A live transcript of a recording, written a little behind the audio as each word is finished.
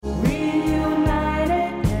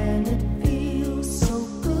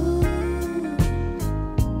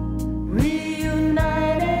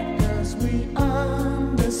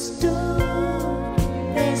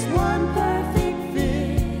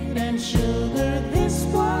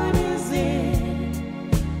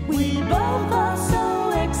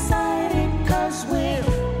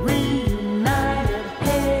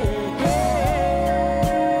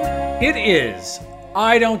It is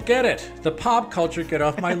I Don't Get It, the pop culture Get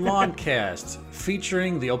Off My Lawn cast,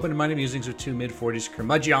 featuring the open-minded musings of two mid-40s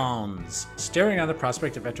curmudgeons, staring on the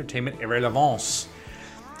prospect of entertainment irrelevance.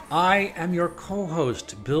 I am your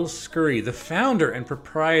co-host, Bill Scurry, the founder and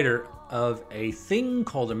proprietor of a thing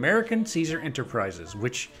called American Caesar Enterprises,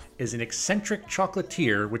 which is an eccentric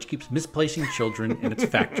chocolatier which keeps misplacing children in its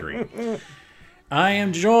factory. I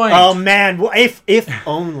am joined... Oh, man. Well, if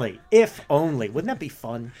only. Wouldn't that be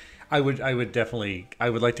fun? I would definitely... I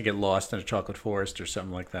would like to get lost in a chocolate forest or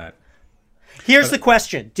something like that. Here's the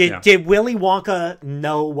question. Did Willy Wonka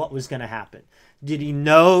know what was going to happen? Did he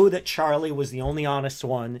know that Charlie was the only honest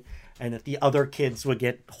one and that the other kids would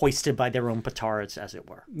get hoisted by their own petards, as it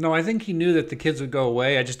were? No, I think he knew that the kids would go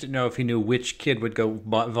away. I just didn't know if he knew which kid would go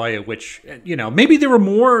via which, maybe there were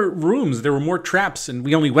more rooms, there were more traps, and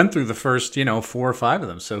we only went through the first, 4 or 5 of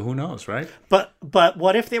them, so who knows, right? But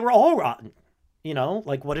what if they were all rotten?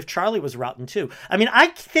 Like what if Charlie was rotten too? I mean, I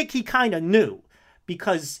think he kind of knew,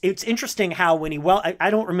 because it's interesting how when I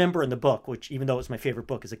don't remember in the book, which even though it was my favorite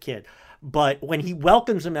book as a kid, but when he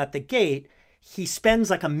welcomes him at the gate, he spends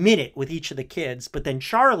like a minute with each of the kids, but then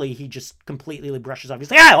Charlie, he just completely brushes off. He's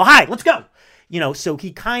like, hi, let's go. So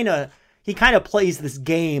he kind of plays this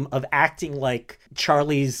game of acting like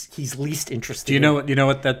he's least interested. Do you know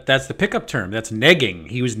what that's the pickup term? That's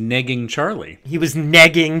negging. He was negging Charlie. He was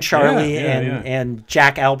negging Charlie and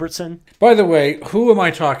Jack Albertson. By the way, who am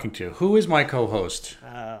I talking to? Who is my co-host?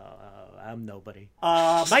 I'm nobody.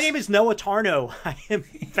 My name is Noah Tarnow. I am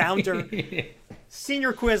founder,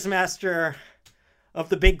 senior quizmaster of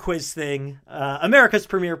the Big Quiz Thing, America's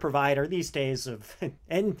premier provider these days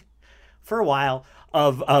and for a while,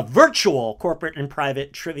 of virtual corporate and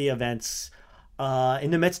private trivia events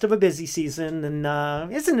in the midst of a busy season.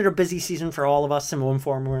 And isn't it a busy season for all of us in one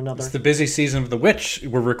form or another? It's the busy season of the witch.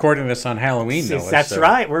 We're recording this on Halloween, Noah. That's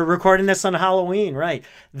right. We're recording this on Halloween, right.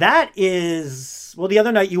 That is... Well, the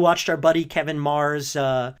other night you watched our buddy Kevin Marr's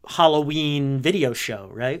Halloween video show,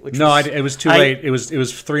 right? It was too late. It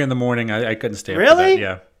was 3 a.m. I couldn't stay up for Really? that.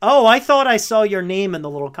 Yeah. Oh, I thought I saw your name in the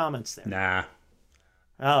little comments there. Nah.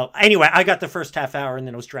 Oh, anyway, I got the first half hour and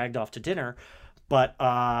then it was dragged off to dinner. But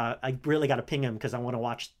I really got to ping him because I want to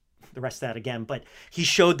watch the rest of that again. But he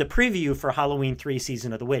showed the preview for Halloween 3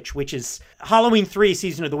 Season of the Witch, which is... Halloween 3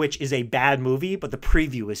 Season of the Witch is a bad movie, but the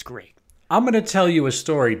preview is great. I'm going to tell you a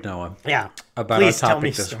story, Noah. Yeah. About our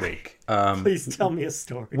topic this week. Please tell me a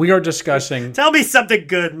story. We are discussing... Tell me something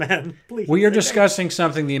good, man. Please. We are discussing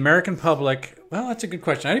something the American public... Well, that's a good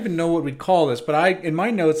question. I don't even know what we'd call this, but in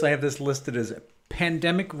my notes, I have this listed as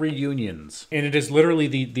pandemic reunions. And it is literally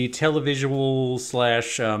the televisual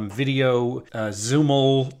 / video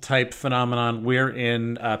Zoomal type phenomenon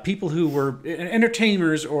wherein people who were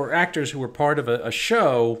entertainers or actors who were part of a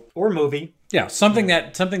show... Or movie. Yeah, something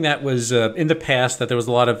that was in the past that there was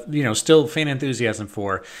a lot of, still fan enthusiasm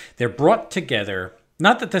for. They're brought together.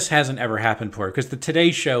 Not that this hasn't ever happened before, because the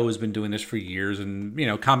Today Show has been doing this for years, and,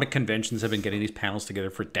 comic conventions have been getting these panels together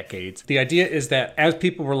for decades. The idea is that as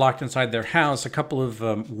people were locked inside their house, a couple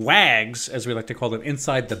of wags, as we like to call them,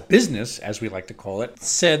 inside the business, as we like to call it,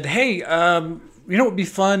 said, hey, you know what would be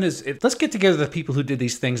fun is let's get together the people who did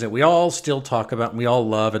these things that we all still talk about and we all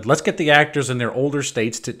love, and let's get the actors in their older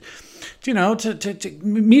states to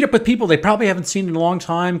meet up with people they probably haven't seen in a long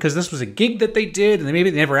time because this was a gig that they did and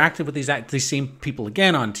maybe they never acted with these same people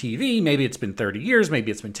again on TV. Maybe it's been 30 years,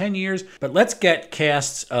 maybe it's been 10 years, but let's get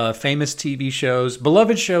casts of famous TV shows,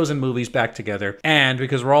 beloved shows and movies back together. And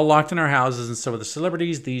because we're all locked in our houses and so are the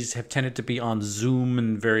celebrities, these have tended to be on Zoom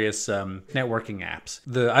and various networking apps.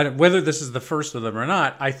 Whether this is the first of them or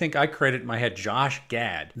not, I think I credit in my head Josh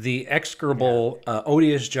Gad, the execrable,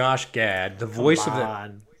 odious Josh Gad, the voice of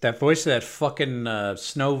that voice of that fucking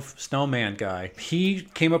snowman guy. He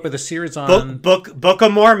came up with a series on... Book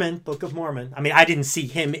of Mormon. Book of Mormon. I mean, I didn't see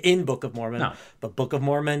him in Book of Mormon, but Book of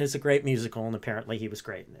Mormon is a great musical, and apparently he was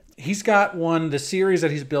great in it. He's got the series that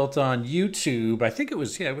he's built on YouTube. I think it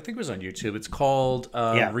was on YouTube. It's called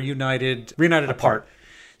Reunited Apart.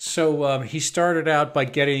 So he started out by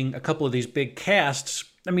getting a couple of these big casts.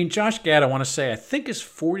 I mean, Josh Gad, I want to say, I think is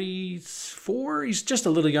 44. He's just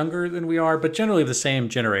a little younger than we are, but generally the same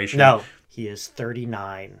generation. No, he is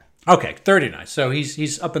 39. Okay, 39. So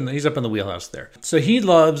he's up in the wheelhouse there. So he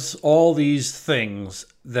loves all these things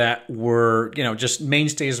that were, just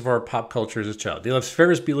mainstays of our pop culture as a child. He loves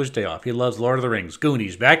Ferris Bueller's Day Off. He loves Lord of the Rings,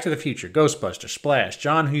 Goonies, Back to the Future, Ghostbusters, Splash,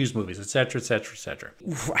 John Hughes movies, etc., etc., etc.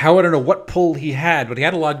 How I don't know what pull he had, but he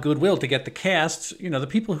had a lot of goodwill to get the casts, the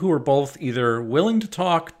people who were both either willing to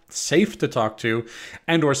talk, safe to talk to,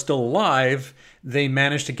 and or still alive. They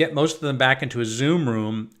managed to get most of them back into a Zoom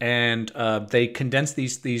room, and they condensed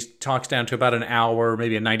these talks down to about an hour,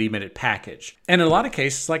 maybe a 90-minute package. And in a lot of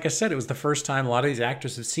cases, like I said, it was the first time a lot of these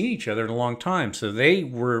actors have seen each other in a long time. So they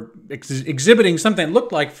were exhibiting something that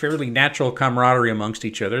looked like fairly natural camaraderie amongst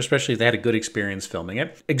each other, especially if they had a good experience filming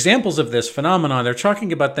it. Examples of this phenomenon, they're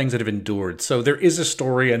talking about things that have endured. So there is a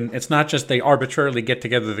story, and it's not just they arbitrarily get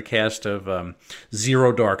together the cast of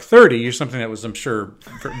Zero Dark 30, or something that was, I'm sure,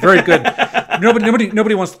 very good.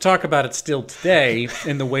 Nobody wants to talk about it still today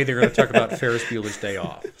in the way they're going to talk about Ferris Bueller's Day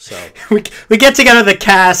Off. So we get together the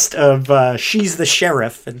cast of She's the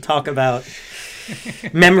Sheriff and talk about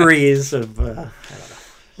memories of I don't know.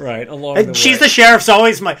 Right, along the way. She's the Sheriff's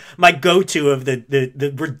always my go-to of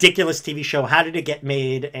the ridiculous TV show. How did it get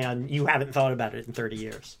made? And you haven't thought about it in 30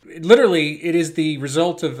 years. Literally, it is the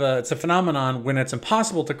result of it's a phenomenon when it's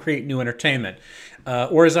impossible to create new entertainment.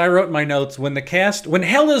 Or as I wrote in my notes, when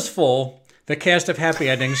hell is full, the cast of Happy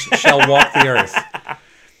Endings shall walk the earth.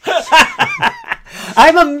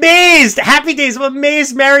 I'm amazed. Happy Days. I'm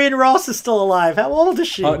amazed Marion Ross is still alive. How old is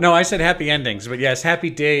she? Oh, no, I said Happy Endings, but yes, Happy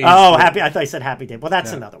Days. Oh, Happy. I thought you said Happy Day. Well,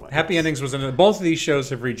 that's another one. Happy Endings was another. Both of these shows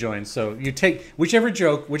have rejoined. So you take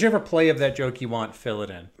whichever play of that joke you want, fill it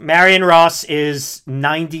in. Marion Ross is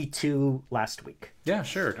 92 last week. Yeah,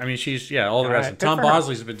 sure. I mean, she's all the rest. Right. Tom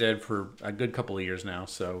Bosley's been dead for a good couple of years now.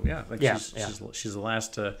 So she's the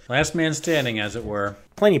last man standing, as it were.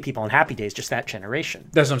 Plenty of people on Happy Days, just that generation.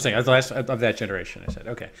 That's what I'm saying. The last of that generation. I said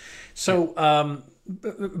okay. So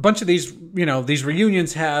a bunch of these, these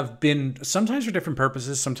reunions have been sometimes for different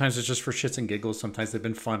purposes. Sometimes it's just for shits and giggles. Sometimes they've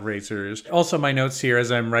been fundraisers. Also, my notes here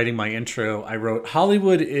as I'm writing my intro, I wrote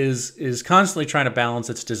Hollywood is constantly trying to balance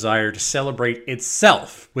its desire to celebrate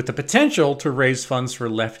itself with the potential to raise funds for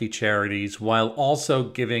lefty charities while also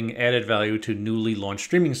giving added value to newly launched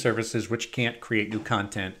streaming services which can't create new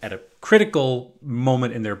content at a critical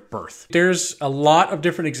moment in their birth. There's a lot of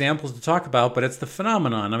different examples to talk about, but it's the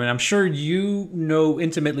phenomenon. I mean, I'm sure you know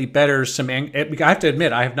intimately better I have to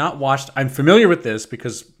admit, I have not watched, I'm familiar with this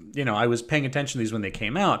because, I was paying attention to these when they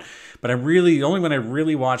came out, but the only one I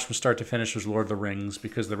really watched from start to finish was Lord of the Rings,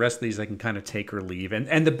 because the rest of these I can kind of take or leave.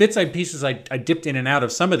 And the bits and pieces I dipped in and out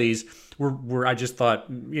of some of these were I just thought,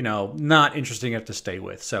 not interesting enough to stay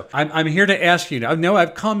with. So I'm here to ask you,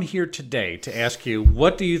 I've come here today to ask you,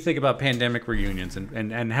 what do you think about pandemic reunions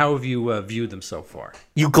and how have you viewed them so far?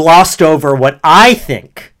 You glossed over what I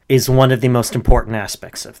think is one of the most important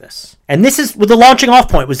aspects of this. And this is, the launching off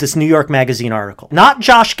point was this New York Magazine article. Not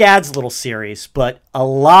Josh Gad's little series, but a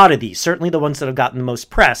lot of these, certainly the ones that have gotten the most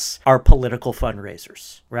press, are political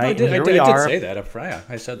fundraisers, right? I did say that up front. Yeah,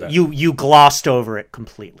 I said that. You glossed over it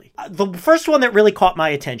completely. The first one that really caught my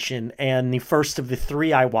attention, and the first of the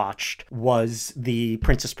three I watched, was the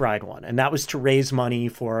Princess Bride one. And that was to raise money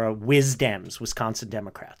for WisDems, Wisconsin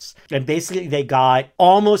Democrats. And basically they got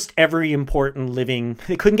almost every important living,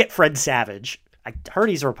 they couldn't get Fred Savage. I heard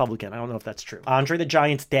he's a Republican. I don't know if that's true. Andre the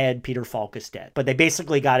Giant's dead. Peter Falk is dead. But they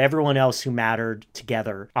basically got everyone else who mattered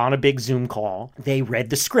together on a big Zoom call. They read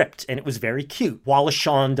the script, and it was very cute. Wallace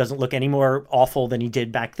Shawn doesn't look any more awful than he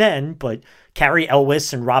did back then, but Carrie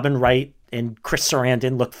Elwes and Robin Wright and Chris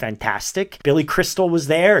Sarandon looked fantastic. Billy Crystal was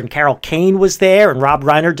there, and Carol Kane was there, and Rob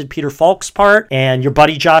Reiner did Peter Falk's part, and your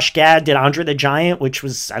buddy Josh Gad did Andre the Giant, which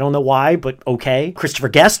was, I don't know why, but okay. Christopher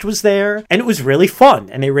Guest was there, and it was really fun,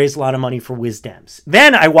 and they raised a lot of money for WisDems.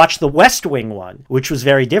 Then I watched the West Wing one, which was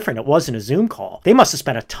very different. It wasn't a Zoom call. They must have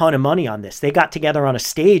spent a ton of money on this. They got together on a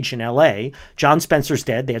stage in LA. John Spencer's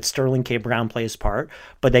dead. They had Sterling K. Brown play his part,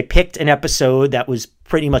 but they picked an episode that was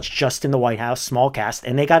pretty much just in the White House, small cast,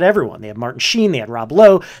 and they got everyone. They had Martin Sheen, they had Rob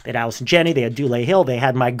Lowe, they had Allison Janney, they had Dule Hill, they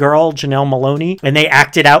had my girl, Janelle Maloney, and they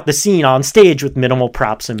acted out the scene on stage with minimal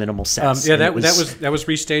props and minimal sets. That was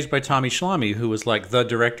restaged by Tommy Schlamme, who was like the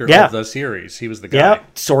director of the series. He was the guy. Yeah,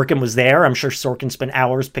 Sorkin was there. I'm sure Sorkin spent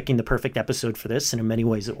hours picking the perfect episode for this, and in many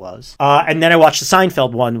ways it was. And then I watched the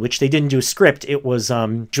Seinfeld one, which they didn't do a script. It was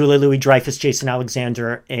Julia Louis-Dreyfus, Jason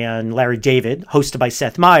Alexander, and Larry David, hosted by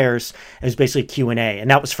Seth Meyers. It was basically a Q&A. And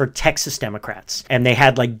that was for Texas Democrats. And they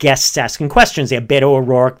had like guests asking questions. They had Beto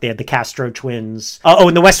O'Rourke. They had the Castro twins.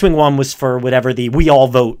 And the West Wing one was for whatever the We All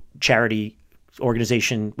Vote charity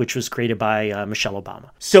organization, which was created by Michelle Obama.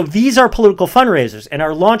 So these are political fundraisers, and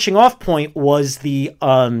our launching off point was the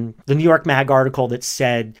New York Mag article that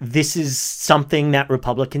said this is something that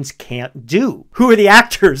Republicans can't do. Who are the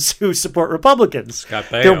actors who support Republicans? Scott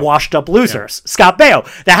Baio. They're washed up losers. Yeah. Scott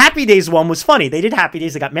Baio. The Happy Days one was funny. They did Happy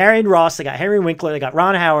Days. They got Marion Ross. They got Henry Winkler. They got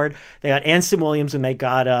Ron Howard. They got Anson Williams, and they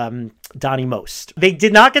got Donnie Most. They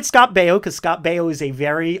did not get Scott Baio because Scott Baio is a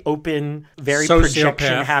very open, very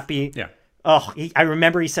projection happy. Yeah. Oh, I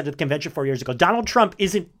remember he said at the convention 4 years ago, Donald Trump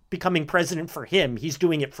isn't becoming president for him. He's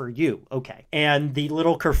doing it for you. Okay. And the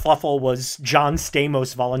little kerfuffle was John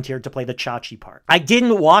Stamos volunteered to play the Chachi part. I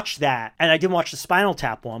didn't watch that. And I didn't watch the Spinal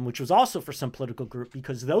Tap one, which was also for some political group,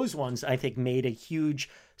 because those ones I think made a huge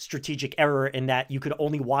strategic error in that you could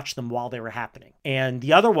only watch them while they were happening. And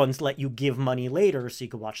the other ones let you give money later so you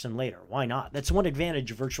could watch them later. Why not? That's one advantage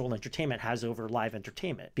virtual entertainment has over live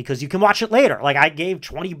entertainment, because you can watch it later. Like I gave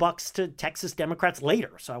 $20 to Texas Democrats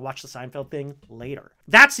later, so I watched the Seinfeld thing later.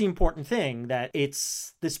 That's the important thing, that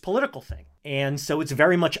it's this political thing. And so it's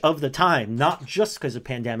very much of the time, not just because of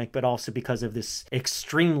pandemic, but also because of this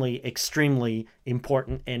extremely, extremely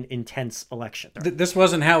important and intense election. This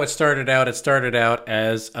wasn't how it started out. It started out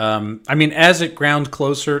as, as it ground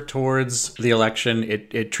closer towards the election,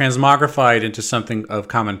 it transmogrified into something of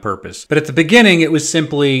common purpose. But at the beginning, it was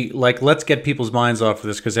simply like, let's get people's minds off of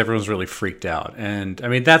this because everyone's really freaked out. And I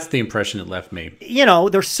mean, that's the impression it left me. You know,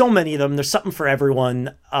 there's so many of them. There's something for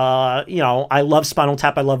everyone. I love Spinal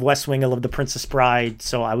Tap. I love West Wing. I love The Princess Bride.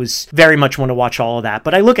 So I was very much want to watch all of that.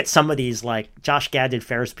 But I look at some of these, like Josh Gad did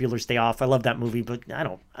Ferris Bueller's Day Off. I love that movie, but I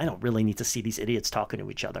don't really need to see these idiots talking to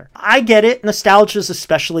each other. I get it. Nostalgia is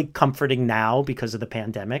especially comforting now because of the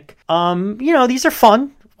pandemic. These are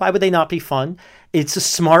fun. Why would they not be fun? It's a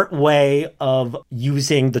smart way of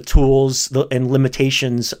using the tools and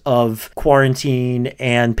limitations of quarantine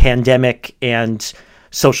and pandemic and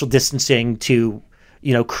social distancing to,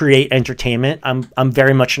 create entertainment. I'm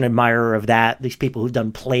very much an admirer of that. These people who've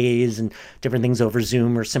done plays and different things over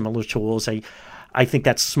Zoom or similar tools. I think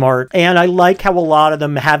that's smart. And I like how a lot of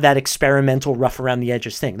them have that experimental rough around the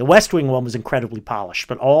edges thing. The West Wing one was incredibly polished,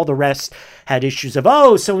 but all the rest had issues of,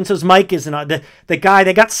 so-and-so's mic isn't the guy.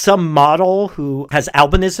 They got some model who has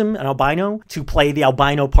albinism, an albino, to play the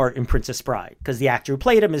albino part in Princess Bride because the actor who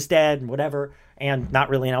played him is dead and whatever, and not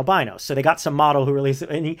really an albino. So they got some model who really,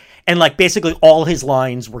 and basically all his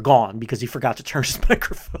lines were gone because he forgot to turn his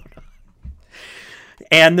microphone on.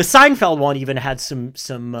 And the Seinfeld one even had some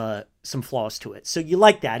flaws to it. So you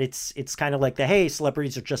like that. It's kind of like hey,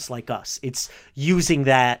 celebrities are just like us. It's using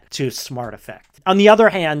that to smart effect. On the other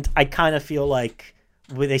hand, I kind of feel like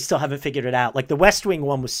they still haven't figured it out. Like the West Wing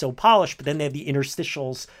one was so polished, but then they have the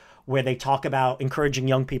interstitials where they talk about encouraging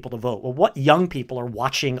young people to vote. Well, what young people are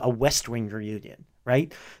watching a West Wing reunion,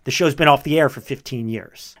 right? The show's been off the air for 15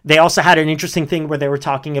 years. They also had an interesting thing where they were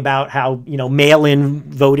talking about how, mail-in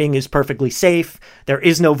voting is perfectly safe. There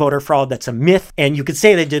is no voter fraud. That's a myth. And you could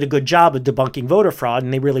say they did a good job of debunking voter fraud,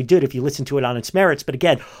 and they really did if you listen to it on its merits. But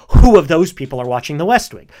again, who of those people are watching the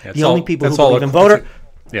West Wing? The only people who believe in voter...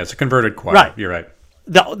 It's a converted choir. Right. You're right.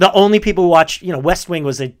 The only people who watch, West Wing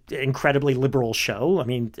was an incredibly liberal show. I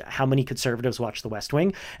mean, how many conservatives watch the West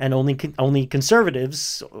Wing? And only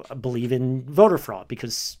conservatives believe in voter fraud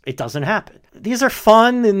because it doesn't happen. These are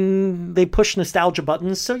fun and they push nostalgia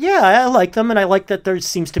buttons. So yeah, I like them, and I like that there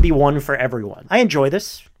seems to be one for everyone. I enjoy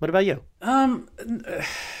this. What about you?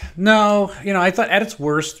 No, I thought at its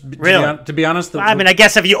worst, really? To be honest. I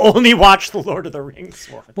guess if you only watch the Lord of the Rings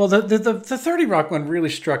one. Well, the 30 Rock one really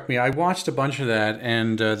struck me. I watched a bunch of that,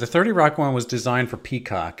 and the 30 Rock one was designed for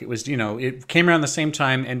Peacock. It was, it came around the same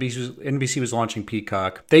time NBC was launching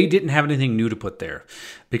Peacock. They didn't have anything new to put there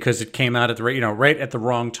because it came out at the right at the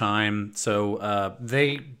wrong time. So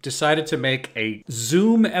they decided to make a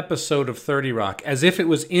Zoom episode of 30 Rock as if it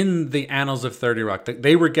was in the annals of 30 Rock.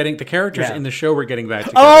 They were getting the characters in the show were getting back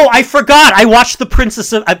together. Oh, I forgot. I watched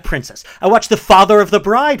the I watched the Father of the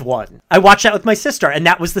Bride one. I watched that with my sister, and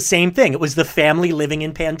that was the same thing. It was the family living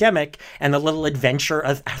in pandemic and the little adventure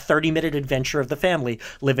of 30-minute adventure of the family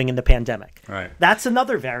living in the pandemic. Right. That's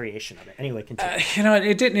another variation of it. Anyway, continue.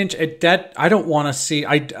 It didn't. That I don't want to see.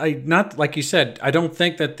 I not like you said. I don't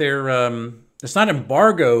think that they're. It's not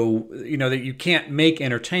embargo. That you can't make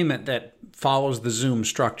entertainment that follows the Zoom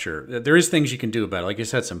structure. There is things you can do about it. Like you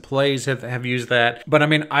said, some plays have used that. But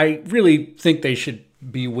I really think they should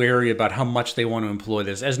be wary about how much they want to employ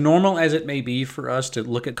this. As normal as it may be for us to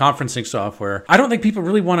look at conferencing software, I don't think people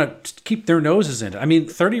really want to keep their noses in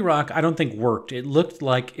it. 30 Rock, I don't think worked. It looked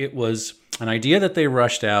like it was an idea that they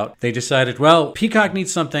rushed out. They decided, well, Peacock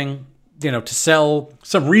needs something. to sell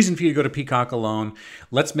some reason for you to go to Peacock alone.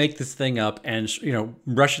 Let's make this thing up and,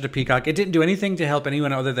 rush it to Peacock. It didn't do anything to help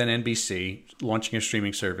anyone other than NBC launching a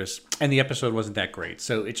streaming service. And the episode wasn't that great.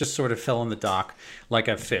 So it just sort of fell in the dock like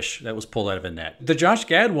a fish that was pulled out of a net. The Josh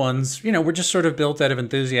Gad ones, were just sort of built out of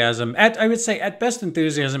enthusiasm. I would say at best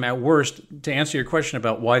enthusiasm, at worst, to answer your question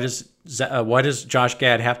about why does Josh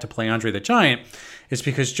Gad have to play Andre the Giant, it's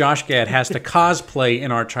because Josh Gad has to cosplay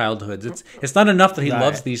in our childhoods. It's not enough that he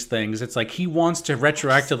loves these things. It's like he wants to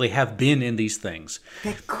retroactively have been in these things.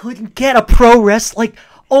 That couldn't get a pro wrestler.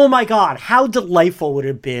 Oh my God, how delightful would it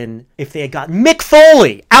have been if they had gotten Mick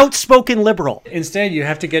Foley, outspoken liberal. Instead, you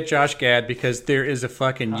have to get Josh Gad because there is a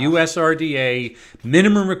fucking USRDA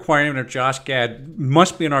minimum requirement of Josh Gad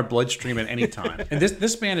must be in our bloodstream at any time. And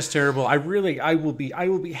this man is terrible. I will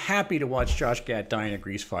be happy to watch Josh Gad die in a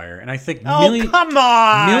grease fire. And I think come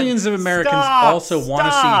on! Millions of Americans also want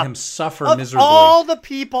to see him suffer miserably.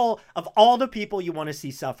 Of all the people you want to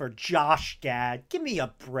see suffer, Josh Gad, give me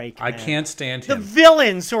a break, man. I can't stand him. The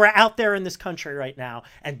villains who are out there in this country right now,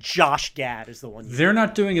 and Josh Gad is the one. They're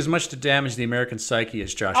not doing as much to damage the American psyche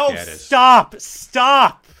as Josh Gad is. Stop!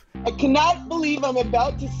 I cannot believe I'm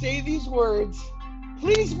about to say these words.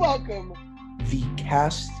 Please welcome the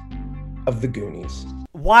cast of The Goonies.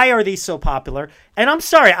 Why are these so popular? And I'm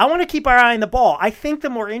sorry, I want to keep our eye on the ball. I think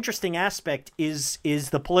the more interesting aspect is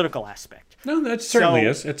the political aspect. No, that certainly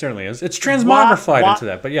is. It certainly is. It's transmogrified into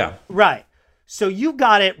that, but yeah. Right. So you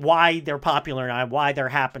got it, why they're popular now, why they're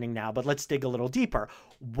happening now, but let's dig a little deeper.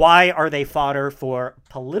 Why are they fodder for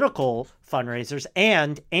political fundraisers?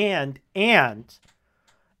 And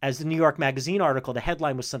as the New York Magazine article, the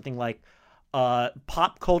headline was something like,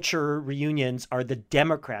 pop culture reunions are the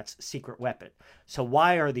Democrats' secret weapon. So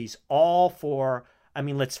why are these all for,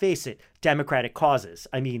 let's face it, Democratic causes?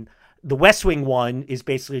 The West Wing one is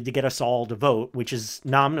basically to get us all to vote, which is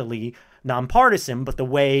nominally nonpartisan, but the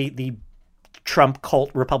way the Trump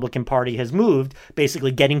cult Republican Party has moved,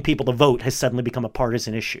 basically getting people to vote has suddenly become a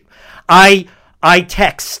partisan issue. I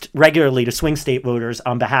text regularly to swing state voters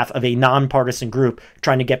on behalf of a nonpartisan group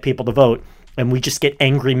trying to get people to vote, and we just get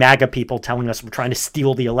angry MAGA people telling us we're trying to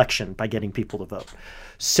steal the election by getting people to vote.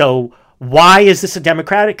 So why is this a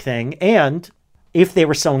Democratic thing? And if they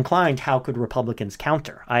were so inclined, how could Republicans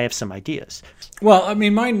counter? I have some ideas. Well,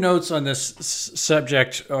 my notes on this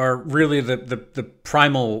subject are really the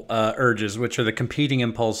primal urges, which are the competing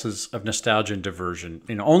impulses of nostalgia and diversion.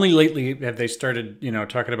 Only lately have they started,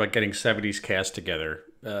 talking about getting 70s cast together,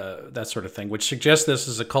 that sort of thing, which suggests this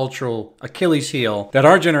is a cultural Achilles heel that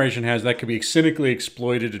our generation has that could be cynically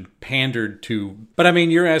exploited and pandered to. But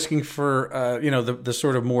you're asking for, the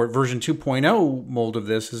sort of more version 2.0 mold of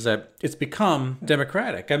this is that it's become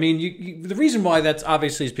democratic. The reason why that's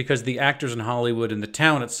obviously is because the actors in Hollywood and the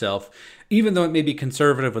town itself, even though it may be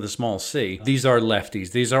conservative with a small c, these are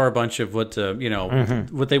lefties. These are a bunch of what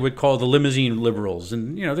what they would call the limousine liberals.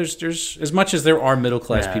 And there's as much as there are middle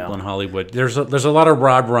class people in Hollywood, there's a lot of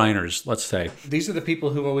Rob Reiners, let's say. These are the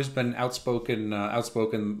people who've always been outspoken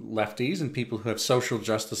lefties and people who have social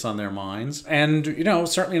justice on their minds. And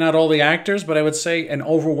certainly not all the actors, but I would say an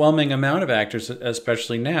overwhelming amount of actors,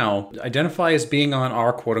 especially now, identify as being on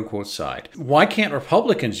our quote unquote side. Why can't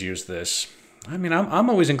Republicans use this? I'm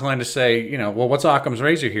always inclined to say, what's Occam's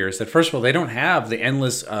razor here is that, first of all, they don't have the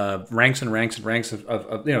endless ranks and ranks and ranks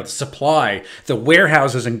of the supply, the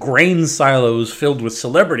warehouses and grain silos filled with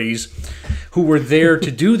celebrities who were there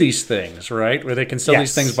to do these things, right? Where they can sell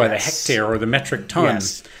these things by the hectare or the metric ton.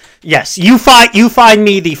 Yes. You find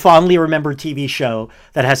me the fondly remembered TV show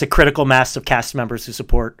that has a critical mass of cast members who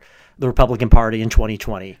support the Republican Party in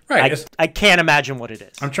 2020. Right. I can't imagine what it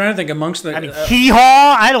is. I'm trying to think amongst the...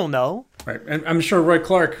 hee-haw, I don't know. Right, and I'm sure Roy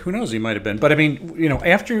Clark, who knows, he might have been. But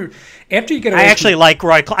after you get away I actually like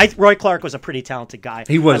Roy Clark. Roy Clark was a pretty talented guy.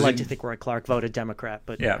 He was. I like to think Roy Clark voted Democrat,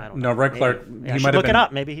 but I don't know. Roy Clark, he might have look it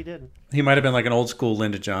up. Maybe he did. He might have been like an old school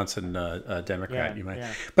Lyndon Johnson Democrat.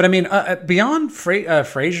 Yeah. But beyond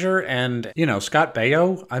Frasier and Scott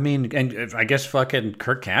Baio, and I guess fucking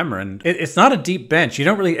Kirk Cameron, it's not a deep bench. You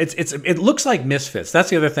don't really. It looks like misfits.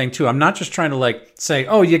 That's the other thing too. I'm not just trying to say,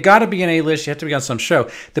 oh, you got to be an A-list, you have to be on some show.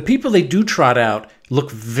 The people they do trot out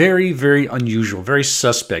look very, very unusual, very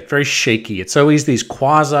suspect, very shaky. It's always these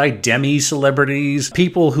quasi-demi-celebrities,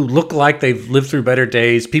 people who look like they've lived through better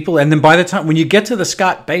days, and then by the time, when you get to the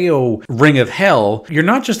Scott Baio ring of hell, you're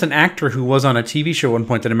not just an actor who was on a TV show at one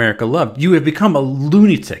point that America loved. You have become a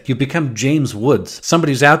lunatic. You've become James Woods.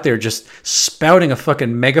 Somebody who's out there just spouting a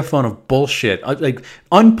fucking megaphone of bullshit, like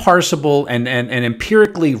unparsable and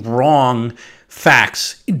empirically wrong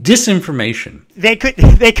facts, disinformation. They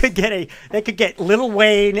could get Lil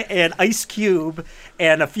Wayne and Ice Cube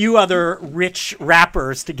and a few other rich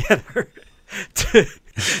rappers together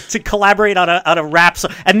to collaborate on a rap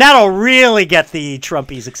song, and that'll really get the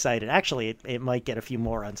Trumpies excited. Actually, it might get a few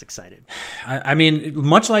morons excited. I mean,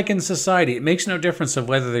 much like in society, it makes no difference of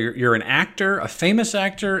whether you're an actor, a famous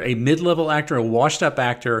actor, a mid-level actor, a washed-up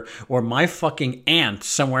actor, or my fucking aunt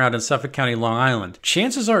somewhere out in Suffolk County, Long Island.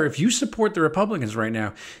 Chances are, if you support the Republicans right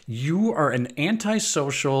now, you are an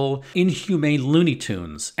antisocial, inhumane Looney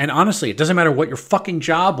Tunes. And honestly, it doesn't matter what your fucking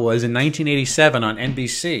job was in 1987 on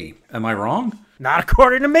NBC. Am I wrong? Not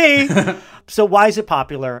according to me. So why is it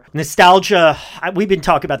popular? Nostalgia, we've been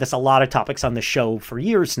talking about this, a lot of topics on the show for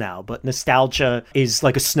years now, but nostalgia is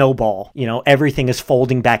like a snowball. You know, everything is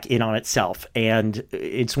folding back in on itself. And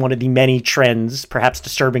it's one of the many trends, perhaps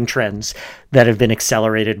disturbing trends, that have been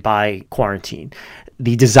accelerated by quarantine.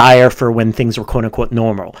 The desire for when things were quote unquote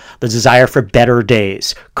normal, the desire for better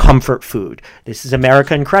days, comfort food. This is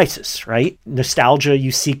America in crisis, right? Nostalgia,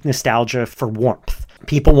 you seek nostalgia for warmth.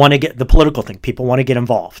 People want to get the political thing. People want to get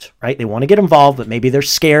involved, right? They want to get involved, but maybe they're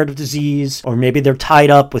scared of disease, or maybe they're tied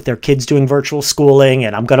up with their kids doing virtual schooling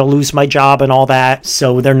and I'm going to lose my job and all that.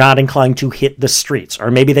 So they're not inclined to hit the streets, or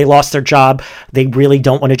maybe they lost their job. They really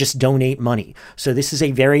don't want to just donate money. So this is a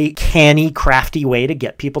very canny, crafty way to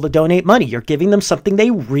get people to donate money. You're giving them something they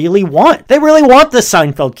really want. They really want the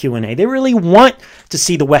Seinfeld Q&A. They really want to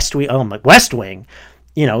see the West Wing.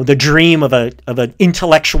 You know, the dream of an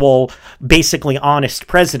intellectual, basically honest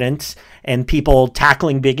president and people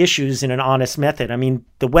tackling big issues in an honest method. I mean,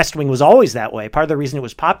 the West Wing was always that way. Part of the reason it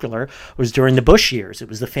was popular was during the Bush years. It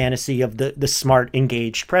was the fantasy of the smart,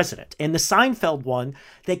 engaged president. And the Seinfeld one,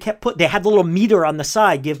 they had the little meter on the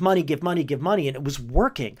side, give money, give money, give money, and it was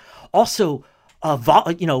working. Also,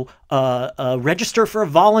 register for a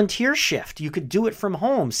volunteer shift. You could do it from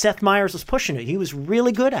home. Seth Meyers was pushing it. He was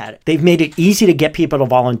really good at it. They've made it easy to get people to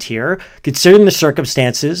volunteer, considering the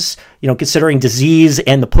circumstances, considering disease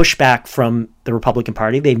and the pushback from the Republican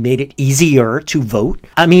Party. They've made it easier to vote.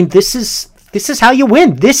 I mean, this is how you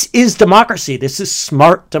win. This is democracy. This is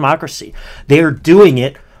smart democracy. They are doing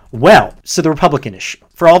it well. So the Republican issue,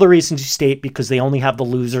 for all the reasons you state, because they only have the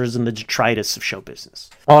losers and the detritus of show business.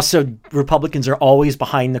 Also, Republicans are always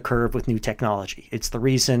behind the curve with new technology. It's the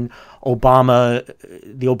reason the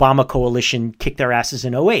Obama coalition kicked their asses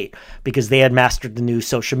in 2008, because they had mastered the new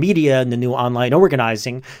social media and the new online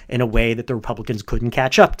organizing in a way that the Republicans couldn't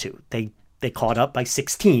catch up to. They caught up by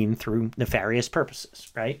 16 through nefarious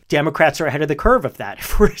purposes, right? Democrats are ahead of the curve of that.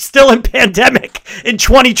 If we're still in pandemic in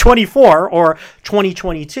 2024 or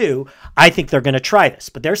 2022, I think they're going to try this,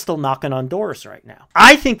 but they're still knocking on doors right now.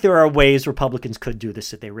 I think there are ways Republicans could do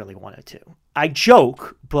this if they really wanted to. I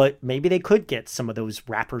joke, but maybe they could get some of those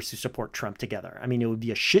rappers who support Trump together. I mean, it would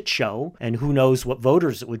be a shit show, and who knows what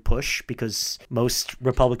voters it would push, because most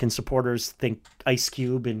Republican supporters think Ice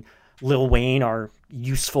Cube and Lil Wayne are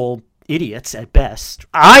useful idiots at best.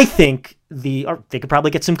 I think they could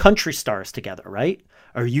probably get some country stars together, right?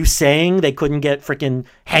 Are you saying they couldn't get freaking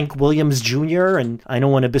Hank Williams Jr.? And I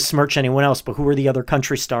don't want to besmirch anyone else, but who are the other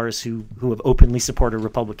country stars who have openly supported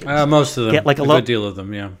Republicans? Most of them. Get like a good deal of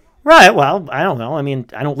them, yeah. Right, well, I don't know. I mean,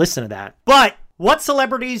 I don't listen to that. But what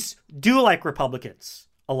celebrities do like Republicans?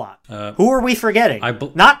 A lot. Who are we forgetting?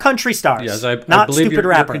 Not country stars. Yes, I not believe stupid your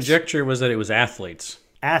rappers. conjecture was that it was athletes.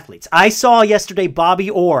 I saw yesterday Bobby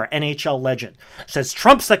Orr, NHL legend, says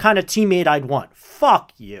Trump's the kind of teammate I'd want.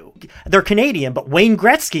 Fuck you. They're Canadian, but Wayne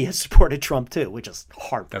Gretzky has supported Trump too, which is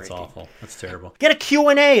heartbreaking. That's awful. That's terrible. Get a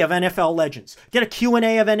Q&A of NFL legends. Get a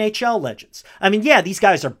Q&A of NHL legends. I mean, yeah, these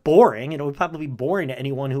guys are boring, and it would probably be boring to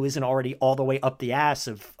anyone who isn't already all the way up the ass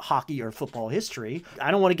of hockey or football history.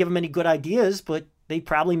 I don't want to give them any good ideas, but they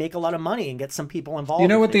probably make a lot of money and get some people involved. You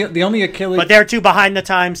know what? The only Achilles... But they're too behind the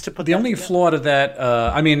times to put the only flaw to that,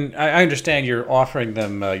 I mean, I understand you're offering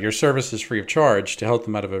them your services free of charge to help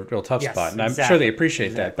them out of a real tough spot. And I'm sure they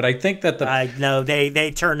appreciate that. But I think that I know,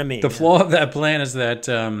 they turn to me. The flaw of that plan is that,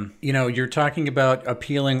 you're talking about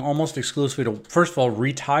appealing almost exclusively to, first of all,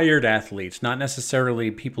 retired athletes, not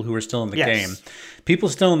necessarily people who are still in the game. People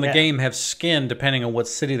still in the game have skin depending on what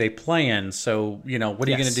city they play in. So, what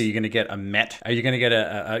are you going to do? You're going to get a Met? Are you going to get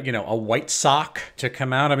a White Sox to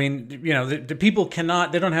come out? I mean, the people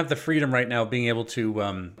cannot, they don't have the freedom right now of being able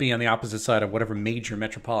to be on the opposite side of whatever major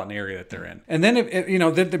metropolitan area that they're in. And then,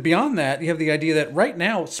 beyond that, you have the idea that right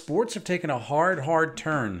now sports have taken a hard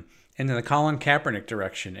turn in the Colin Kaepernick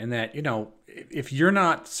direction, and that, if you're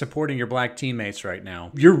not supporting your black teammates right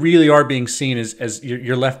now, you really are being seen as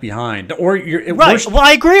you're left behind, or you're right. Well,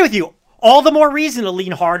 I agree with you. All the more reason to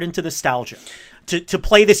lean hard into nostalgia. to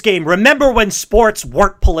play this game. Remember when sports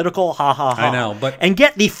weren't political? Ha ha ha. I know, but and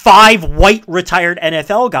get the 5 white retired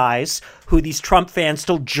NFL guys who these Trump fans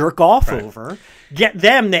still jerk off over. Get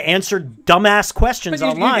them to answer dumbass questions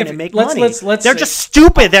online and make money. They're just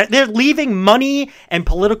stupid. They're leaving money and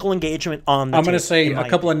political engagement on the I'm going to table, say a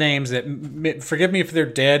couple of names that, forgive me if they're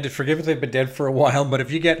dead, forgive if they've been dead for a while, but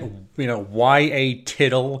if you get, Y.A.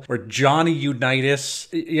 Tittle or Johnny Unitas,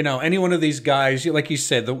 any one of these guys, like you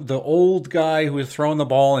said, the old guy who was throwing the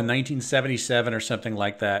ball in 1977 or something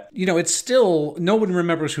like that, it's still, no one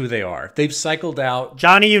remembers who they are. They've cycled out.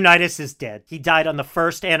 Johnny Unitas is dead. He died on the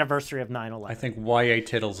first anniversary of 9/11. I think Y.A.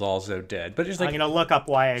 Tittle's also dead. But it's like, I'm going to look up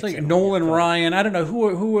Y.A. It's like Tittle. Nolan Ryan. I don't know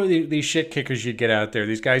who are these shit kickers you'd get out there.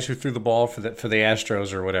 These guys who threw the ball for the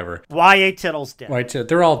Astros or whatever. Y.A. Tittle's dead.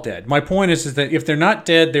 They're all dead. My point is that if they're not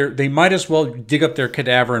dead, they might as well dig up their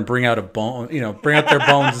cadaver and bring out a bone. Bring out their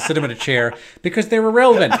bones and sit them in a chair because they're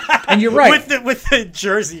irrelevant. And you're right. with the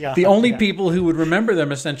jersey on. The only people who would remember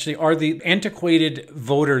them essentially are the antiquated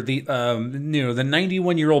voter, the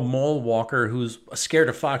 91-year-old mall walker who's scared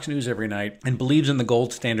of Fox News every night and believes in the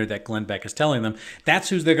gold standard that Glenn Beck is telling them. That's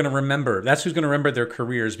who they're going to remember. That's who's going to remember their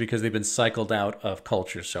careers because they've been cycled out of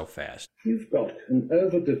culture so fast. You've got an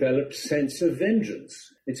overdeveloped sense of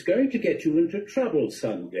vengeance. It's going to get you into trouble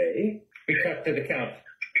someday. We cut to the count.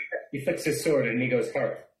 He flicks his sword at Inigo's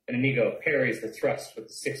heart, and Inigo parries the thrust with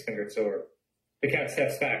the 6-fingered sword. The count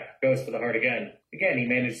steps back, goes for the heart again. Again, he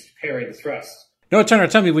manages to parry the thrust. Noah Turner,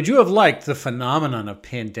 tell me, would you have liked the phenomenon of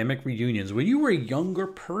pandemic reunions when you were a younger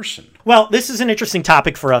person? Well, this is an interesting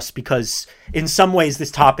topic for us because in some ways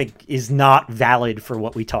this topic is not valid for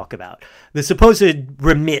what we talk about. The supposed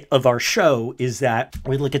remit of our show is that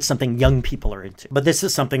we look at something young people are into, but this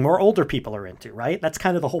is something more older people are into, right? That's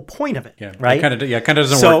kind of the whole point of it, right? It kind of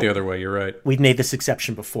doesn't work the other way. You're right. We've made this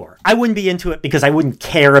exception before. I wouldn't be into it because I wouldn't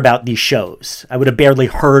care about these shows. I would have barely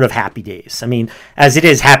heard of Happy Days. I mean, as it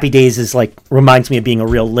is, Happy Days is reminds me of being a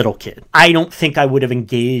real little kid. I don't think I would have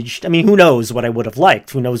engaged. I mean, who knows what I would have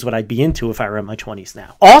liked? Who knows what I'd be into if I were in my 20s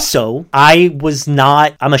now? Also,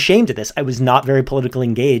 I'm ashamed of this. I was not very politically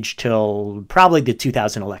engaged till probably the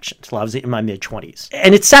 2000 election, till I was in my mid-20s.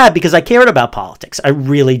 And it's sad because I cared about politics. I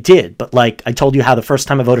really did. But I told you how the first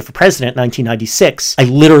time I voted for president in 1996, I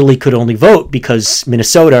literally could only vote because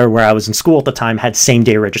Minnesota, where I was in school at the time, had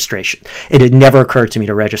same-day registration. It had never occurred to me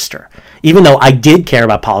to register. Even though I did care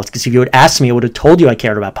about politics, if you had asked me, I would have told you I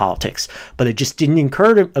cared about politics. But it just didn't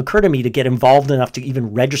occur to me to get involved enough to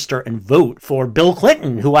even register and vote for Bill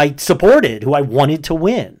Clinton, who I supported, who I wanted to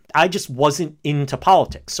win. I just wasn't into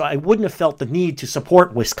politics, so I wouldn't have felt the need to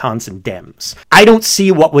support Wisconsin Dems. I don't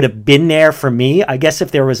see what would have been there for me. I guess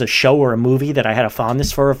if there was a show or a movie that I had a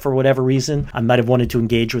fondness for whatever reason, I might have wanted to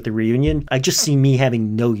engage with the reunion. I just see me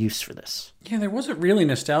having no use for this. Yeah, there wasn't really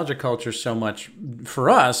nostalgia culture so much for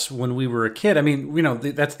us when we were a kid. I mean,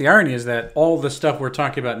 that's the irony is that all the stuff we're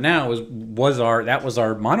talking about now was our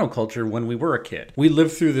monoculture when we were a kid. We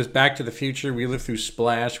lived through this Back to the Future. We lived through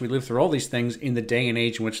Splash. We lived through all these things in the day and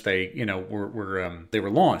age in which they were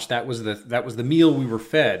launched. That was the meal we were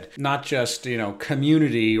fed, not just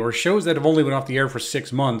Community or shows that have only been off the air for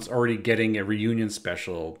 6 months already getting a reunion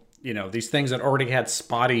special. These things that already had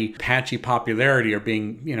spotty, patchy popularity are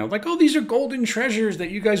being, these are golden treasures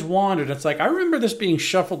that you guys wanted. It's I remember this being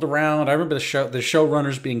shuffled around. I remember the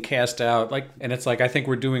showrunners being cast out. And it's I think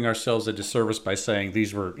we're doing ourselves a disservice by saying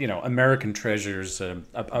these were, American treasures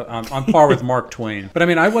on par with Mark Twain. But I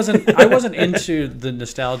mean, I wasn't into the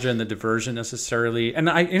nostalgia and the diversion necessarily. And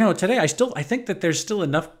today I think that there's still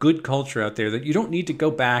enough good culture out there that you don't need to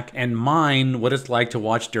go back and mine what it's like to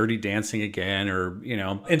watch Dirty Dancing again or,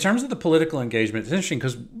 in terms of the political engagement, it's interesting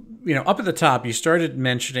because, up at the top, you started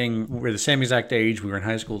mentioning we're the same exact age. We were in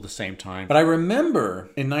high school at the same time. But I remember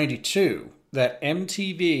in 92 that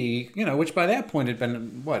MTV, which by that point had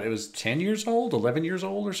been, it was 10 years old, 11 years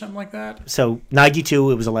old or something like that? So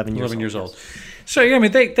 92, it was 11 years old. 11 years old. So, yeah, I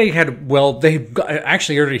mean, they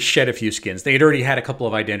actually already shed a few skins. They had already had a couple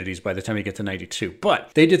of identities by the time you get to 92.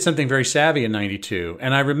 But they did something very savvy in 92.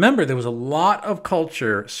 And I remember there was a lot of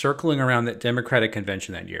culture circling around that Democratic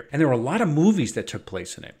convention that year. And there were a lot of movies that took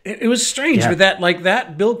place in it. It was strange with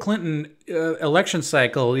that Bill Clinton election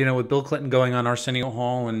cycle, with Bill Clinton going on Arsenio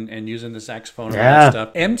Hall and using the saxophone and all that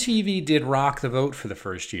stuff. MTV did rock the vote for the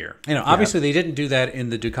first year. Obviously they didn't do that in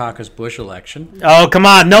the Dukakis-Bush election. Oh, come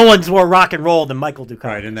on. No one's more rock and roll than Michael Dukakis.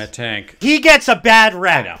 Right, in that tank. He gets a bad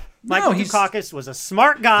rap. I know. Michael Dukakis was a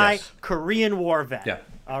smart guy, Yes. Korean War vet. Yeah.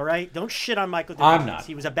 All right? Don't shit on Michael Dukakis. I'm not.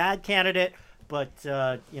 He was a bad candidate,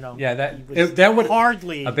 but you know, Yeah, he was that would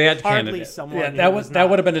hardly a bad hardly candidate. someone. Yeah, who that was that not-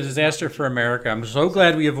 would have been a disaster for America. I'm so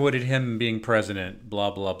glad we avoided him being president.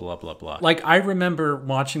 Blah blah blah blah blah. Like I remember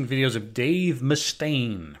watching videos of Dave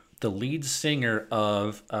Mustaine, the lead singer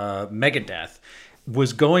of Megadeth,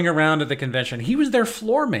 was going around at the convention. He was their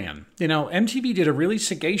floor man. You know, MTV did a really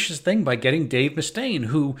sagacious thing by getting Dave Mustaine,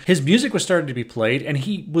 who his music was starting to be played, and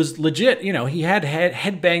he was legit. You know, he had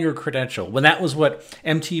headbanger credential. When that was what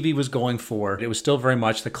MTV was going for, it was still very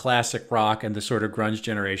much the classic rock and the sort of grunge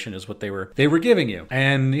generation is what they were giving you.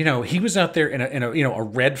 And you know, he was out there in a you know a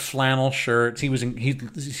red flannel shirt. He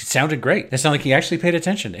sounded great. It sounded like he actually paid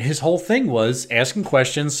attention. His whole thing was asking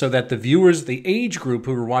questions so that the viewers, the age group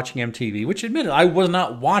who were watching MTV, which admitted I was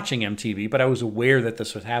not watching MTV, but I was aware that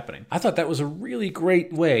this was happening. I thought that was a really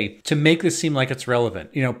great way to make this seem like it's relevant.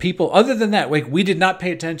 You know, people, other than that, like we did not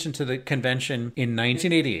pay attention to the convention in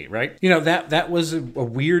 1988, right? You know, that was a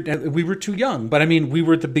weird, we were too young, but I mean, we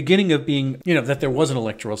were at the beginning of being, you know, that there was an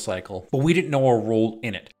electoral cycle, but we didn't know our role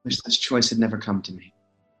in it. I wish this choice had never come to me.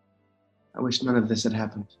 I wish none of this had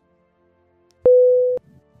happened.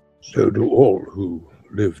 So do all who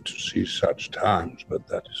live to see such times, but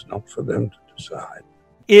that is not for them to decide.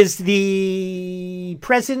 Is the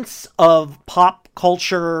presence of pop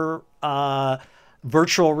culture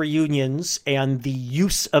virtual reunions and the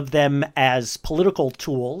use of them as political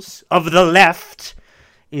tools of the left,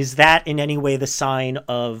 is that in any way the sign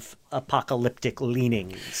of apocalyptic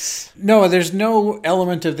leanings? No, there's no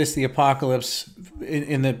element of this, the apocalypse,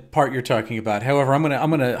 in the part you're talking about. However, I'm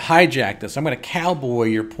gonna hijack this. I'm gonna cowboy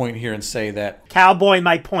your point here and say that Cowboy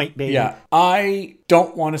my point, baby. yeah, I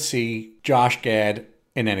don't want to see Josh Gad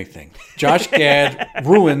in anything. Josh Gad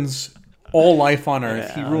ruins all life on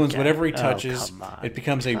Earth. He ruins whatever he touches. come on. It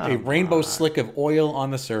becomes a rainbow slick of oil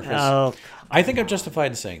on the surface. Oh, I think I'm justified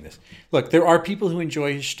in saying this. Look, there are people who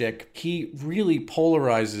enjoy his shtick. He really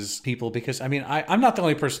polarizes people because, I mean, I'm not the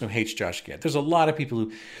only person who hates Josh Gad. There's a lot of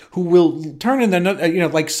people who will turn in their, you know,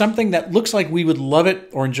 like something that looks like we would love it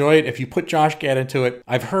or enjoy it if you put Josh Gad into it.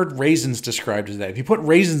 I've heard raisins described as that. If you put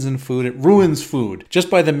raisins in food, it ruins food just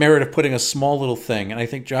by the merit of putting a small little thing. And I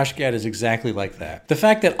think Josh Gad is exactly like that. The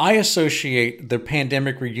fact that I associate the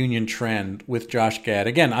pandemic reunion trend with Josh Gad,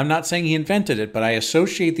 again, I'm not saying he invented it, but I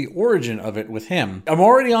associate the origin of it with him. I'm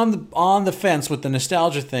already on the fence with the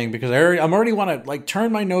nostalgia thing because I'm already want to like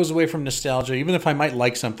turn my nose away from nostalgia, even if I might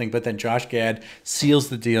like something. But then Josh Gad seals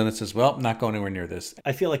the deal and says, "Well, I'm not going anywhere near this."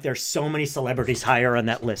 I feel like there's so many celebrities higher on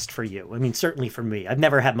that list for you. I mean, certainly for me. I've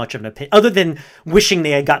never had much of an opinion, other than wishing they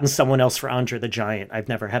had gotten someone else for Andre the Giant. I've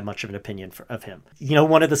never had much of an opinion of him. You know,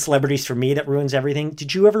 one of the celebrities for me that ruins everything.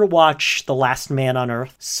 Did you ever watch The Last Man on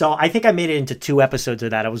Earth? So I think I made it into 2 episodes of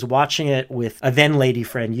that. I was watching it with a then lady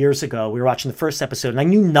friend years ago. We were watching the first episode, and I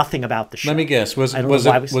knew nothing about the show. Let me guess. Was it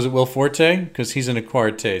Will Forte? Because he's an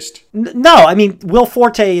acquired taste. No, I mean, Will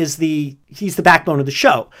Forte is he's the backbone of the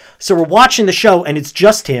show. So we're watching the show and it's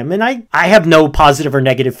just him. And I have no positive or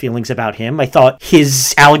negative feelings about him. I thought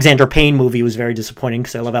his Alexander Payne movie was very disappointing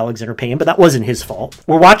because I love Alexander Payne, but that wasn't his fault.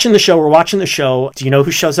 We're watching the show. Do you know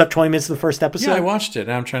who shows up 20 minutes in the first episode? Yeah, I watched it.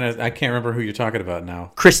 I can't remember who you're talking about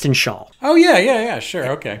now. Kristen Schaal. Oh, yeah, sure,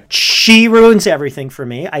 okay. She ruins everything for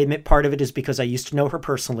me. I admit part of it is because I used to know her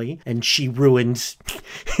personally, and she ruined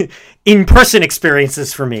in-person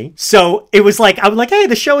experiences for me. So it was like, I was like, hey,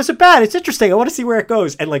 the show isn't bad. It's interesting. I want to see where it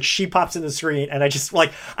goes. And like, she pops in the screen, and I just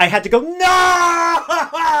like, I had to go,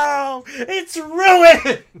 no, it's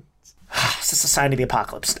ruined. This is a sign of the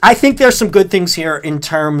apocalypse. I think there's some good things here in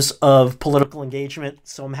terms of political engagement,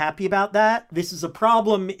 so I'm happy about that. This is a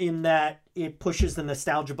problem in that it pushes the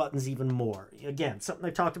nostalgia buttons even more. Again, something I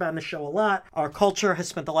talked about in the show a lot. Our culture has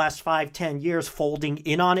spent the last 5-10 years folding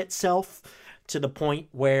in on itself to the point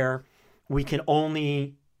where we can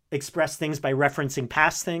only express things by referencing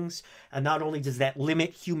past things. And not only does that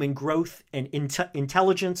limit human growth and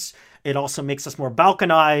intelligence, it also makes us more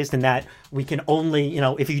balkanized in that we can only, you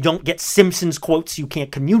know, if you don't get Simpsons quotes, you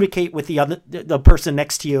can't communicate with the person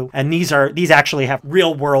next to you. And these actually have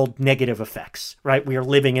real world negative effects, right? We are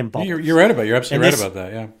living in bubbles. You're right about it. You're absolutely right about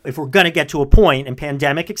that, yeah. If we're going to get to a point, and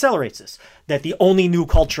pandemic accelerates this, that the only new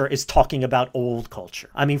culture is talking about old culture.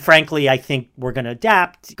 I mean, frankly, I think we're going to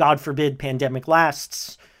adapt. God forbid pandemic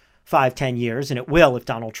lasts 5-10 years, and it will if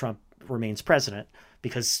Donald Trump remains president,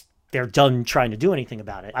 because they're done trying to do anything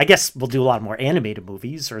about it. I guess we'll do a lot more animated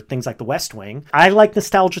movies or things like The West Wing. I like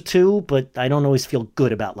nostalgia too, but I don't always feel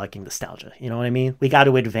good about liking nostalgia. You know what I mean? We got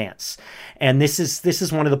to advance. And this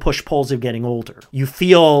is one of the push-pulls of getting older. You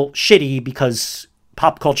feel shitty because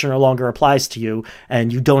pop culture no longer applies to you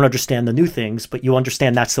and you don't understand the new things, but you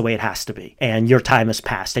understand that's the way it has to be. And your time has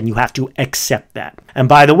passed and you have to accept that. And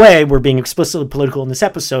by the way, we're being explicitly political in this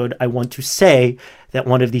episode. I want to say that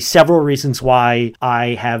one of the several reasons why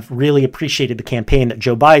I have really appreciated the campaign that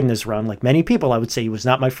Joe Biden has run, like many people, I would say he was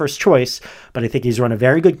not my first choice, but I think he's run a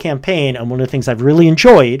very good campaign. And one of the things I've really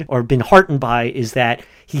enjoyed or been heartened by is that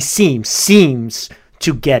he seems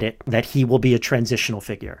to get it, that he will be a transitional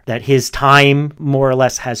figure, that his time more or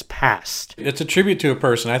less has passed. It's a tribute to a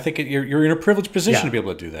person. I think you're in a privileged position to be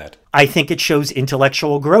able to do that. I think it shows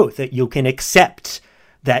intellectual growth, that you can accept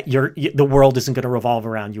that the world isn't going to revolve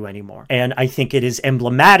around you anymore. And I think it is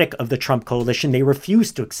emblematic of the Trump coalition. They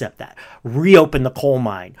refuse to accept that. Reopen the coal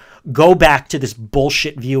mine. Go back to this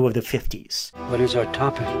bullshit view of the 50s. What is our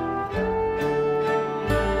topic?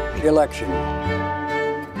 The election.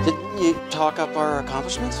 Didn't you talk up our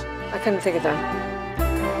accomplishments? I couldn't think of them.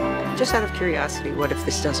 Just out of curiosity, what if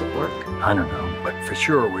this doesn't work? I don't know, but for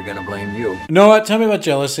sure we're going to blame you. Noah, tell me about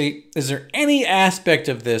jealousy. Is there any aspect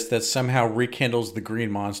of this that somehow rekindles the green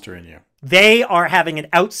monster in you? They are having an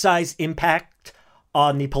outsized impact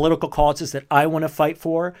on the political causes that I want to fight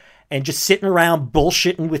for. And just sitting around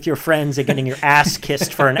bullshitting with your friends and getting your ass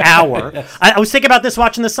kissed for an hour. Yes. I was thinking about this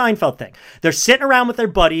watching the Seinfeld thing. They're sitting around with their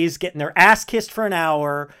buddies, getting their ass kissed for an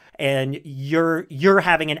hour, and you're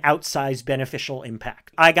having an outsized beneficial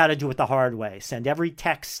impact. I got to do it the hard way. Send every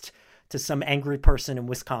text to some angry person in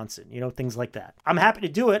Wisconsin, things like that. I'm happy to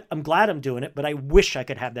do it. I'm glad I'm doing it, but I wish I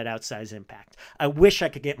could have that outsized impact. I wish I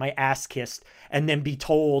could get my ass kissed and then be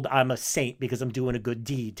told I'm a saint because I'm doing a good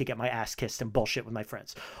deed to get my ass kissed and bullshit with my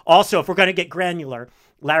friends. Also, if we're going to get granular,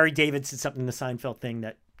 Larry David said something in the Seinfeld thing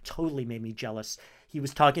that totally made me jealous. He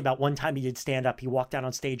was talking about one time he did stand up. He walked out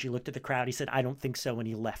on stage. He looked at the crowd. He said, "I don't think so." And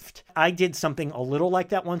he left. I did something a little like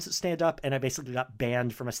that once at stand up. And I basically got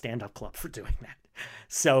banned from a stand up club for doing that.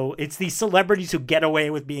 So it's these celebrities who get away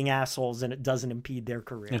with being assholes and it doesn't impede their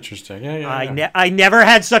career. Interesting. Yeah. I never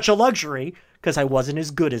had such a luxury because I wasn't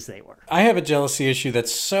as good as they were. I have a jealousy issue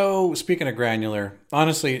that's so, speaking of granular,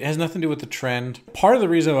 honestly, it has nothing to do with the trend. Part of the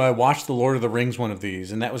reason why I watched The Lord of the Rings one of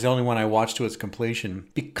these, and that was the only one I watched to its completion,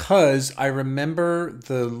 because I remember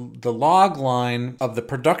the log line of the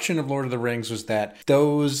production of Lord of the Rings was that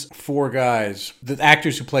those four guys, the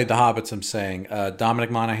actors who played the hobbits, I'm saying,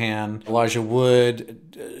 Dominic Monaghan, Elijah Wood,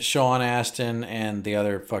 Sean Astin, and the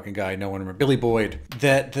other fucking guy, no one remembers, Billy Boyd,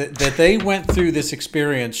 that they went through this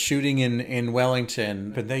experience shooting in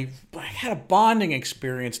Wellington, but they had a bonding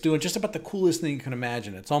experience doing just about the coolest thing you can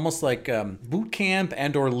imagine. It's almost like boot camp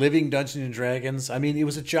and or living Dungeons and Dragons. I mean, it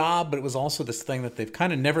was a job, but it was also this thing that they've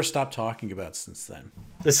kind of never stopped talking about since then.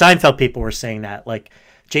 The Seinfeld people were saying that, like,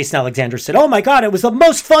 Jason Alexander said, "Oh my God, it was the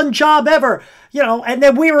most fun job ever, and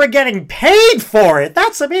then we were getting paid for it.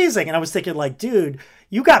 That's amazing." And I was thinking, like, dude,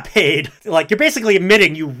 you got paid. Like, you're basically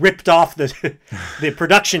admitting you ripped off the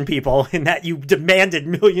production people in that you demanded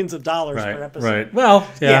millions of dollars per episode. Right. Well,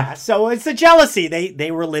 yeah. So it's the jealousy.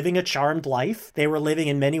 They were living a charmed life. They were living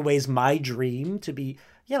in many ways my dream to be,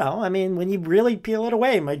 when you really peel it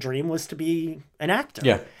away, my dream was to be an actor.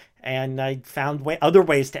 Yeah. And I found other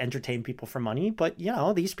ways to entertain people for money. But,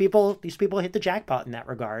 these people hit the jackpot in that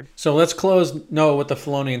regard. So let's close, Noah, with the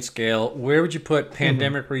Filonian scale. Where would you put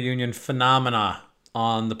Pandemic Reunion Phenomena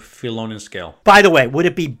on the Filonian scale? By the way, would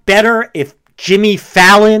it be better if Jimmy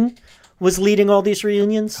Fallon was leading all these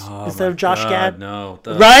reunions instead of Josh Gad? No.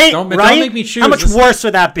 Right? Don't make me choose. How much worse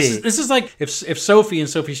would that be? This is like if Sophie and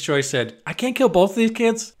Sophie's Choice said, "I can't kill both of these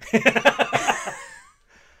kids."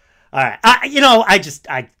 All right.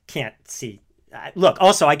 I can't see. Look,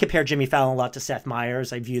 also, I compare Jimmy Fallon a lot to Seth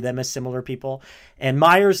Meyers. I view them as similar people. And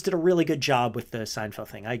Meyers did a really good job with the Seinfeld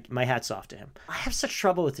thing. My hat's off to him. I have such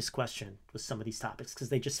trouble with this question, with some of these topics, because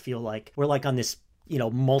they just feel like we're like on this,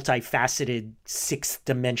 multifaceted,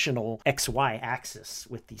 sixth-dimensional XY axis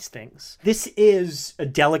with these things. This is a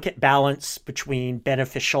delicate balance between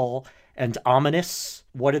beneficial and ominous.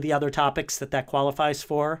 What are the other topics that qualifies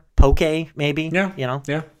for? Poke, maybe? Yeah.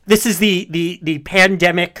 Yeah. This is the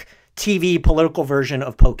pandemic TV political version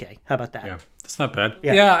of Poke. How about that? Yeah, that's not bad.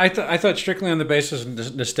 Yeah, I thought strictly on the basis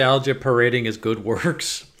of nostalgia parading as good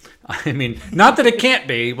works. I mean, not that it can't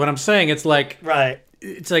be. What I'm saying, it's like right.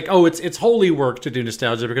 It's like, oh, it's holy work to do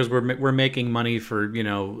nostalgia because we're making money for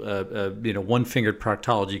one-fingered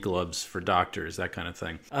proctology gloves for doctors, that kind of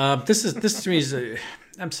thing. This to me is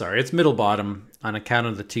I'm sorry, it's middle bottom. on account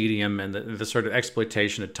of the tedium and the sort of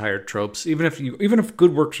exploitation of tired tropes. Even if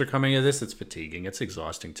good works are coming of this, it's fatiguing. It's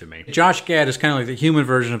exhausting to me. Josh Gad is kind of like the human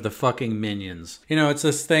version of the fucking Minions. You know, it's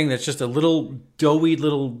this thing that's just a little doughy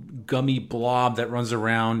little gummy blob that runs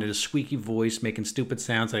around in a squeaky voice making stupid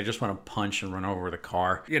sounds that I just want to punch and run over with a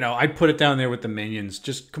car. You know, I'd put it down there with the Minions.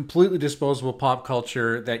 Just completely disposable pop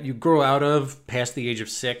culture that you grow out of past the age of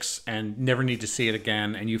 6 and never need to see it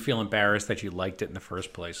again, and you feel embarrassed that you liked it in the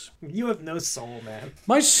first place. You have no soul, man.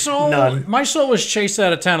 My soul was chased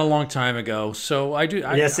out of town a long time ago, so I do.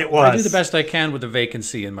 Yes, it was. I do the best I can with the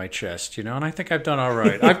vacancy in my chest, you know, and I think I've done all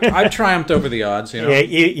right. I've triumphed over the odds, you know.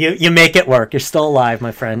 Yeah, you make it work. You're still alive,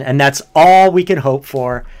 my friend, and that's all we can hope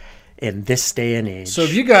for in this day and age. So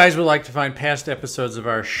if you guys would like to find past episodes of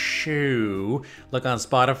our show, look on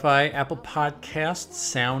Spotify, Apple Podcasts,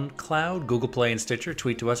 SoundCloud, Google Play, and Stitcher.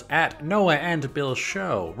 Tweet to us at Noah and Bill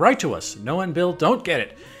Show. Write to us, Noah and Bill Don't Get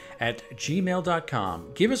It, at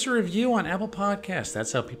gmail.com. Give us a review on Apple Podcasts.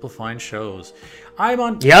 That's how people find shows. I am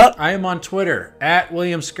on Twitter, at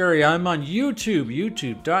William Scurry. I'm on YouTube,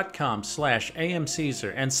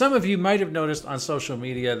 youtube.com/AMCaesar. And some of you might have noticed on social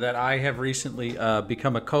media that I have recently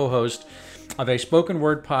become a co-host of a spoken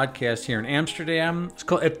word podcast here in Amsterdam.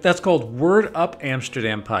 That's called Word Up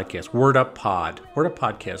Amsterdam Podcast. Word Up Pod. Word Up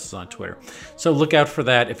Podcast is on Twitter. So look out for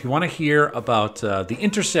that. If you want to hear about the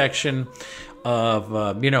intersection of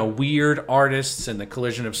weird artists and the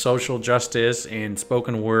collision of social justice and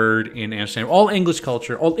spoken word in Amsterdam, all English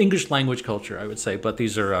language culture, I would say, but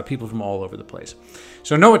these are people from all over the place.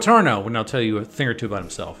 So Noah Tarnow will now tell you a thing or two about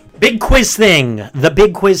himself. Big Quiz Thing, the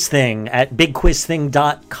Big Quiz Thing at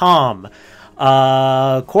bigquizthing.com.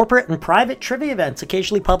 Corporate and private trivia events,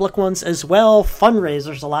 occasionally public ones as well.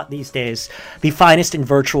 Fundraisers a lot these days. The finest in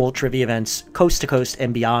virtual trivia events, coast to coast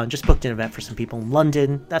and beyond. Just booked an event for some people in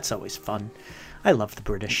London. That's always fun. I love the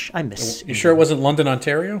British. I miss. You sure it wasn't London,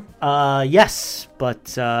 Ontario? Yes,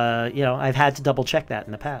 but I've had to double check that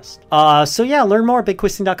in the past. Learn more at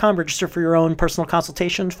bigquizthing.com. Register for your own personal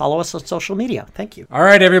consultation. Follow us on social media. Thank you. All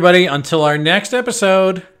right, everybody. Until our next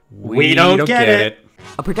episode, we don't get it.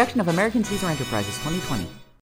 A production of American Caesar Enterprises 2020.